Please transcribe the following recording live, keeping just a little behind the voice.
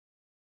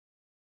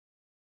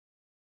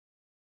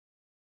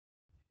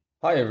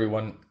Hi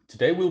everyone,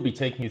 today we'll be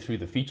taking you through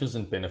the features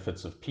and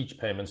benefits of Peach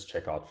Payments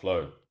checkout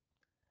flow.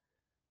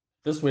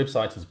 This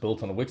website is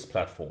built on a Wix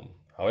platform.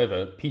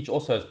 However, Peach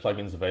also has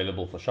plugins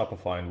available for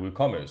Shopify and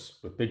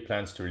WooCommerce, with big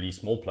plans to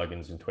release more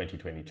plugins in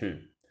 2022.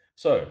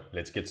 So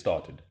let's get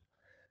started.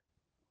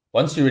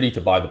 Once you're ready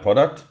to buy the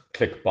product,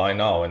 click Buy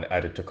Now and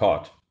add it to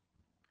cart.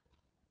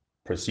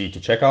 Proceed to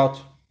checkout.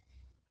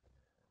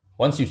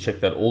 Once you've checked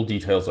that all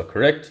details are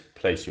correct,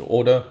 place your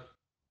order.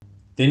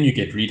 Then you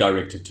get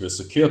redirected to a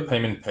secure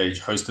payment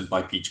page hosted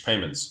by Peach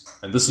Payments,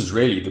 and this is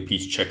really the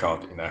Peach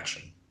checkout in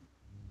action.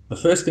 The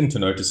first thing to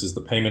notice is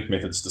the payment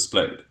methods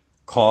displayed: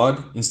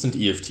 card, instant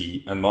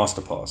EFT, and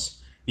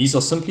Masterpass. These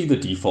are simply the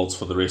defaults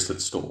for the rest of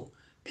the store.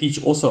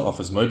 Peach also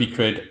offers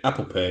MobiCred,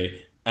 Apple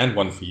Pay, and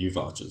One For You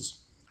vouchers,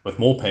 with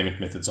more payment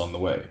methods on the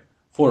way.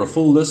 For a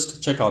full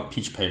list, check out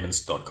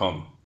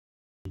peachpayments.com.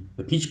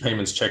 The Peach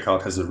Payments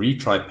checkout has a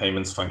retry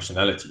payments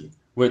functionality,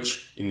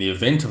 which, in the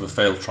event of a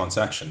failed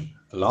transaction,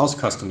 allows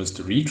customers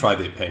to retry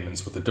their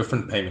payments with a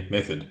different payment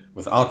method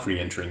without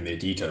re-entering their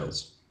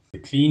details. The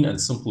clean and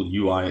simple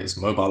UI is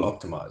mobile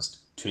optimized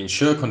to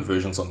ensure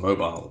conversions on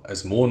mobile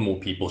as more and more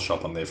people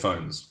shop on their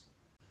phones.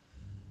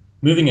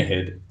 Moving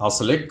ahead, I'll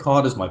select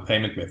card as my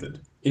payment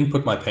method,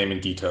 input my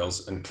payment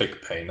details, and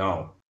click Pay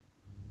Now.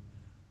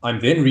 I'm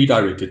then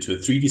redirected to a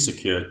 3D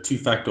secure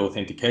two-factor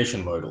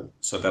authentication modal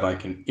so that I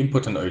can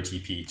input an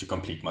OTP to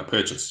complete my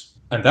purchase.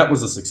 And that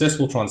was a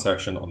successful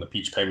transaction on the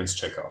Peach Payments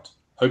checkout.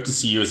 Hope to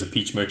see you as a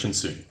Peach merchant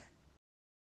soon.